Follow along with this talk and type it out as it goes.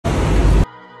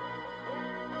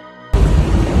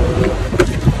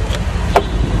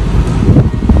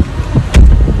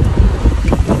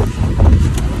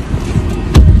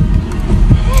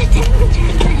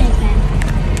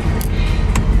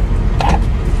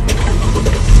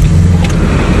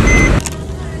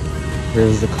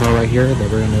There's the car right here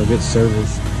that we're gonna get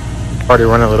service. Already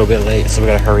running a little bit late, so we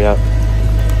gotta hurry up.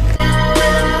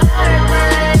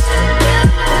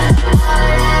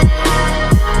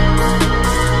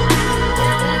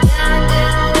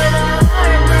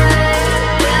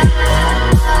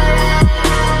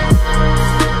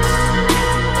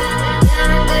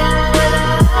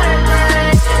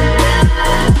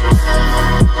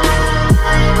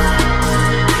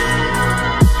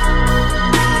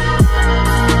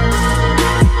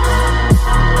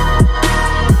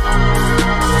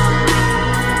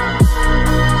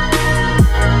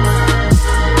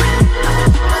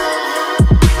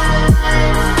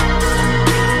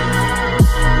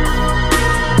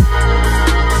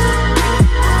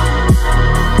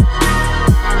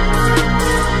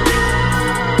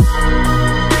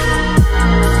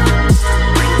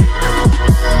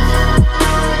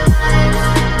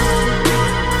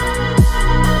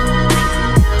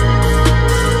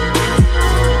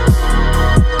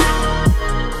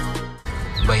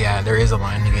 There is a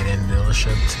line to get in the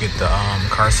dealership to get the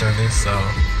car service, so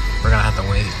we're gonna have to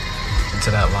wait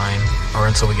into that line or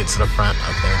until we get to the front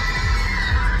up there.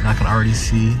 And I can already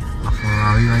see a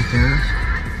Ferrari right there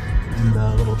in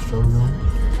the little showroom.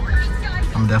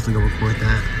 I'm definitely gonna record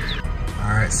that.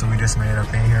 All right, so we just made it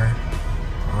up in here.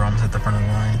 We're almost at the front of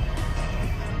the line.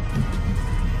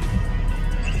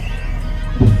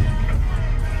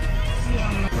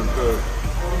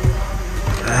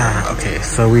 Okay,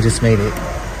 so we just made it.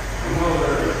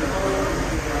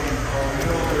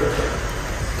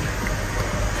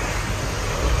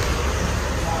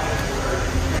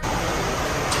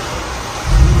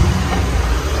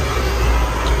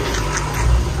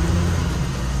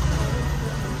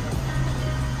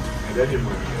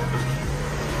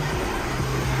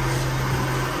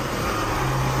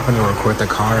 I'm gonna record the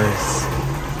cars.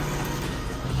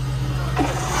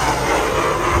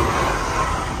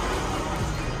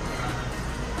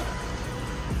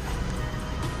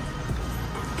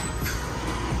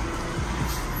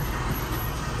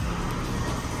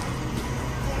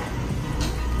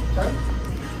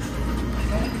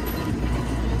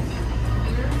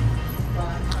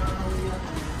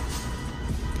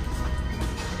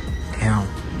 Damn,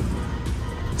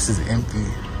 this is empty.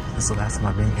 This is the last time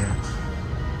I've been here.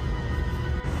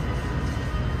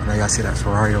 I know y'all see that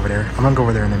Ferrari over there. I'm gonna go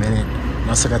over there in a minute. I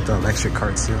also got the electric car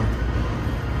too.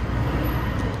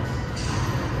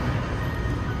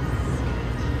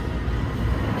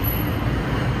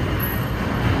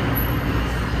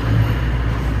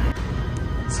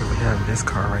 So we have this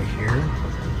car right here.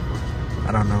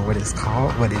 I don't know what it's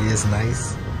called, but it is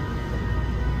nice.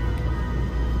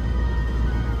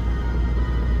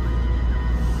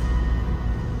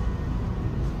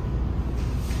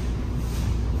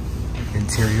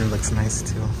 Interior looks nice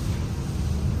too.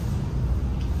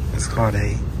 It's called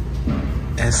a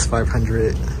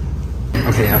S500.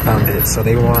 Okay, I found it. So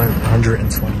they want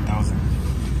 120,000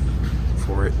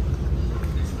 for it.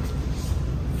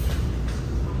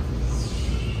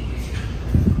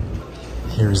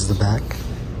 Here's the back.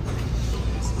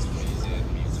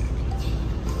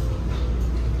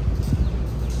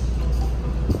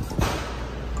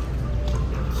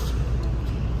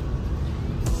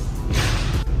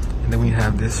 And then we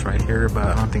have this right here, but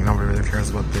I don't think nobody really cares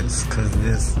about this because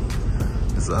this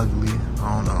is ugly.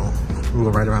 I don't know.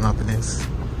 We'll go right around up in this.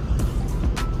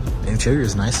 The interior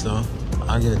is nice though.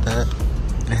 I'll give it that.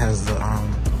 It has the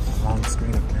long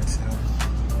screen up there too.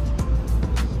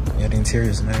 Yeah, the interior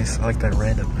is nice. I like that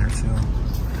red up there too.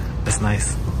 That's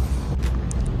nice.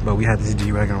 But we have this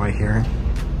G-Wagon right here.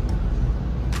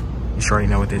 You sure already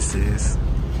know what this is.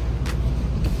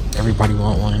 Everybody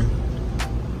want one.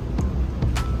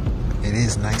 It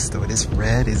is nice though. This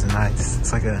red is nice.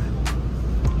 It's like a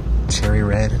cherry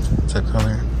red type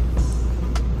color.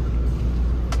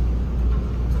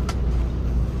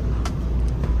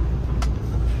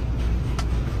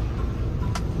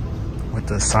 With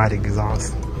the side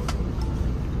exhaust.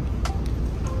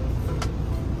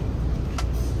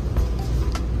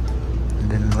 And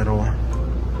then little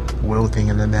wheel thing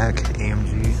in the back,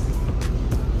 AMG.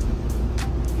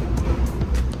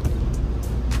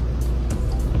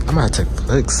 I'm gonna take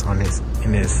flicks on this,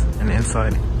 in the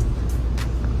inside.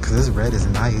 Cause this red is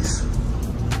nice.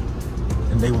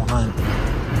 And they want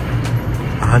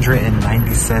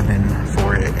 197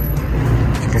 for it.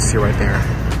 You can see right there.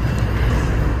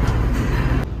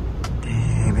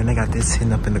 Dang, then they got this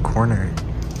hidden up in the corner.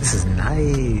 This is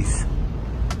nice.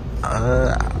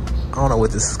 I don't know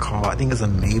what this is called. I think it's a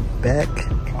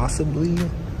Maybach, possibly.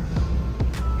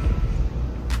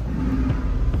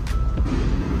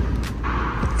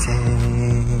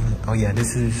 Dang. Oh yeah,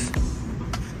 this is,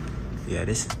 Yeah,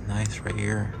 this is nice right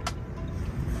here.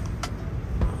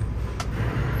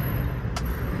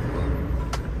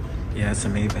 Yeah, it's a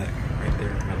Maybach right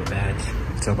there. I have a badge.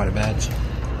 Tell by the badge.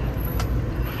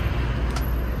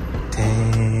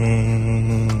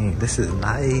 Dang, this is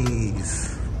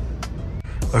nice.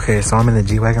 Okay, so I'm in the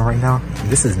G-Wagon right now.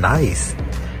 This is nice.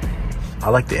 I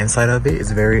like the inside of it.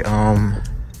 It's very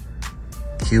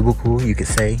cubicle, you could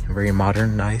say. Very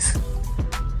modern, nice.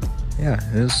 Yeah,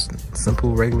 it's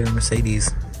simple, regular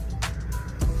Mercedes.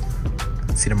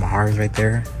 See the Maharas right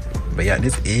there. But yeah,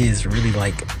 this is really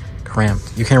like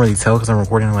cramped. You can't really tell because I'm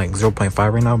recording like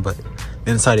 0.5 right now, but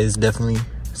the inside is definitely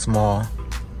small.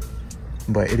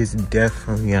 But it is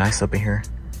definitely nice up in here.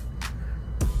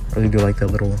 I really do like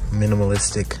that little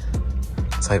minimalistic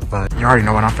type vibe. You already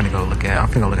know what I'm finna go look at. I'm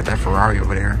finna go look at that Ferrari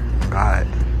over there. Oh God,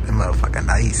 that motherfucker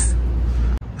nice.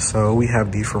 So we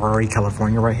have the Ferrari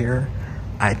California right here.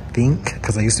 I think,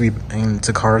 because I used to be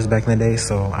into cars back in the day,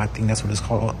 so I think that's what it's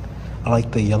called. I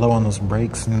like the yellow on those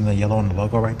brakes and then the yellow on the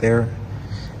logo right there.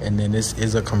 And then this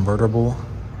is a convertible.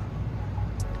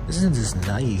 This is just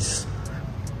nice.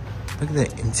 Look at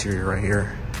that interior right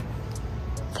here.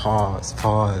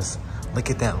 Pause.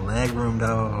 Look at that leg room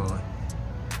though.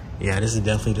 Yeah, this is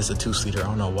definitely just a 2-seater. I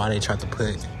don't know why they tried to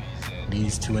put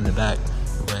these two in the back,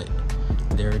 but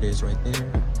there it is right there.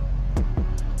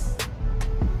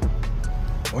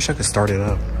 I wish I could start it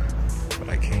up, but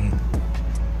I can't.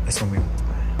 It's gonna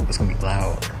be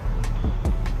loud.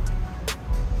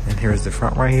 And here's the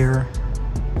front right here.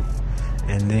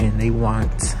 And then they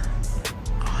want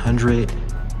 160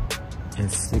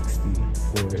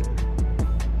 for it.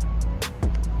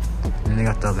 And they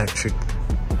got the electric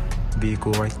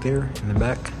vehicle right there in the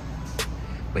back.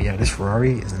 But yeah, this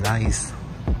Ferrari is nice.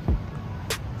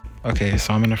 Okay,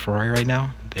 so I'm in a Ferrari right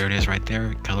now. There it is right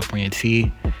there, California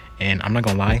T. And I'm not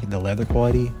gonna lie, the leather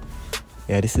quality,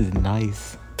 yeah, this is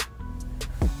nice.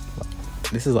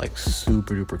 This is like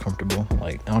super duper comfortable.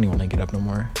 Like, I don't even want to get up no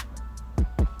more.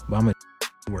 But I'm gonna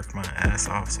work my ass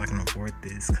off so I can afford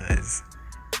this, because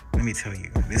let me tell you,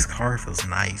 this car feels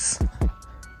nice.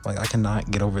 Like, I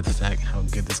cannot get over the fact how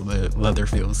good this leather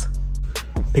feels.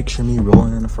 Picture me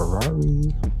rolling in a Ferrari.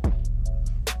 You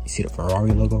see the Ferrari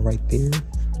logo right there?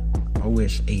 I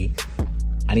wish,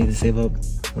 I need to save up,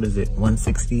 what is it,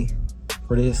 160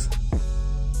 for this?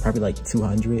 Probably like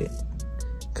 200,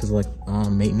 cause like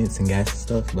maintenance and gas and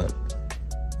stuff, but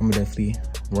I'm gonna definitely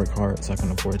work hard so I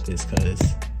can afford this,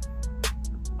 cause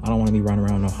I don't wanna be running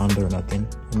around no Honda or nothing.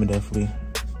 I'm gonna definitely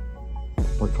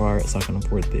work hard so I can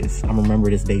afford this. I'm gonna remember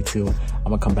this day too. I'm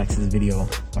gonna come back to this video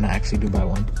when I actually do buy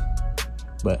one.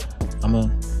 But I'm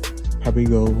gonna probably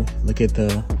go look at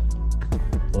the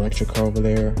electric car over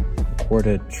there, record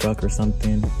a truck or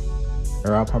something.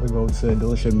 Or I'll probably go to a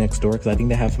dealership next door, because I think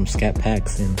they have some Scat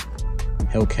Packs and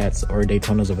Hellcats or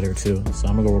Daytonas over there too. So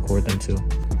I'm gonna go record them too.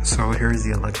 So here's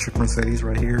the electric Mercedes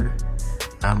right here.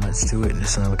 Not much to it,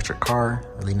 just an electric car,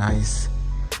 really nice.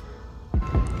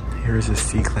 Here's the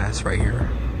C-Class right here.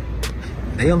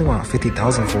 They only want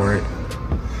 50,000 for it.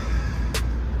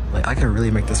 Like, I could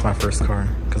really make this my first car,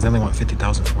 because they only want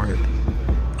 50,000 for it.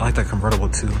 I like that convertible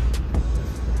too.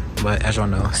 But as y'all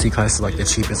know, C-Class is like the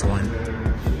cheapest one.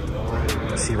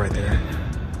 See right there,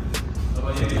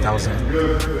 50,000.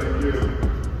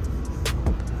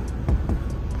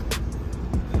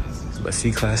 But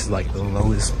C-Class is like the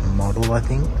lowest model, I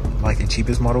think, like the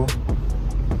cheapest model.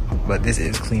 But this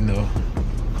is clean though.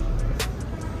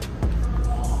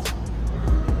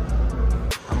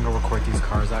 I'm gonna record these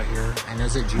cars out here, and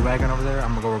there's a G-Wagon over there.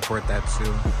 I'm gonna go record that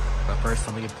too. But first,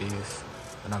 let me get these,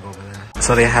 and I'll go over there.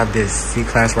 So they have this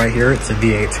C-Class right here. It's a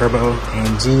V8 Turbo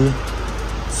AMG.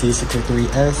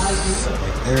 C63S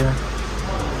right there.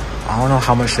 I don't know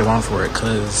how much they want for it,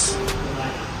 because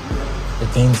the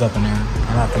thing's up in there.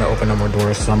 I'm not gonna open no more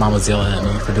doors, so my mom was yelling at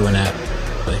me for doing that.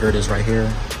 But here it is right here.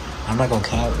 I'm not gonna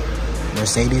cap.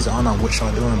 Mercedes, I don't know what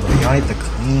y'all doing, but y'all need to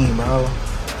clean, bro.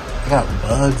 I got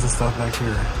bugs and stuff back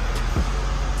here.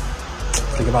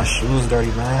 Think about shoes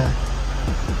dirty, man.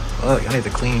 Look, I need to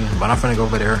clean, but I'm finna go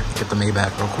over there, get the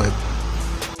Maybach real quick.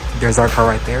 There's our car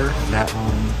right there. That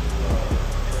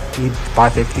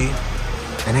E550.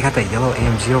 And they got that yellow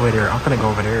AMG over there. I'm gonna go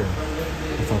over there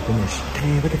if I finish.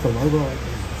 Dang, look at the logo.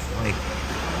 It's like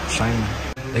shiny.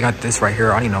 They got this right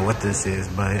here. I don't even know what this is,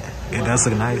 but it does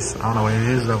look nice. I don't know what it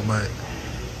is though, but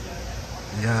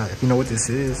yeah, if you know what this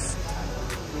is,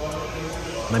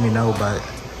 let me know. But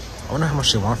I wonder how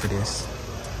much they want for this,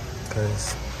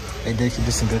 because they did keep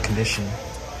this in good condition,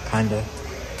 kinda, a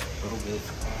little bit.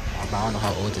 But I don't know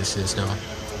how old this is though.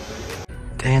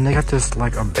 Damn, they got this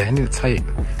like abandoned type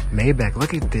Maybach.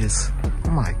 Look at this.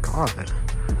 Oh my god.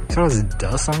 See all this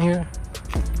dust on here?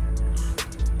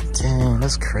 Dang,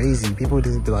 that's crazy. People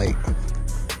just be like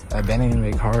abandoning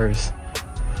their cars.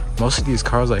 Most of these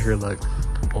cars out here look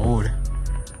old.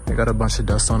 They got a bunch of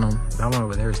dust on them. That one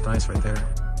over there is nice right there.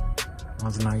 That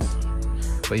one's nice.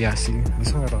 But yeah, see,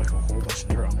 this one got like a whole bunch of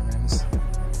dirt on the rims.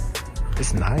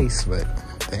 It's nice, but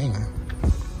dang.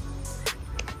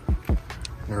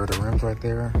 There are the rims right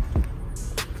there.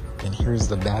 And here's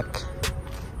the back.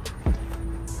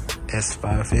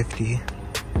 S550.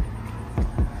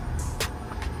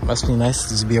 Must be nice to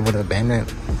just be able to abandon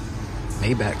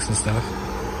Maybachs and stuff.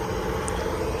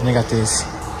 And they got this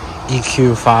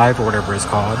EQ5 or whatever it's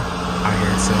called out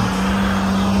here, so.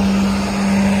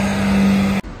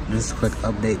 Just a quick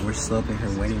update. We're still up in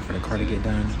here waiting for the car to get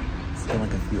done. It's been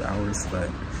like a few hours, but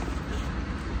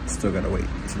still gotta wait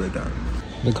until they're done.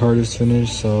 The car is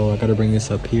finished, so I gotta bring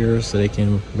this up here so they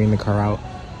can bring the car out.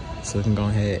 So we can go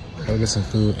ahead, go get some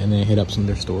food, and then hit up some of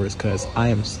their stores because I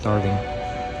am starving.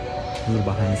 A little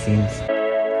behind the scenes.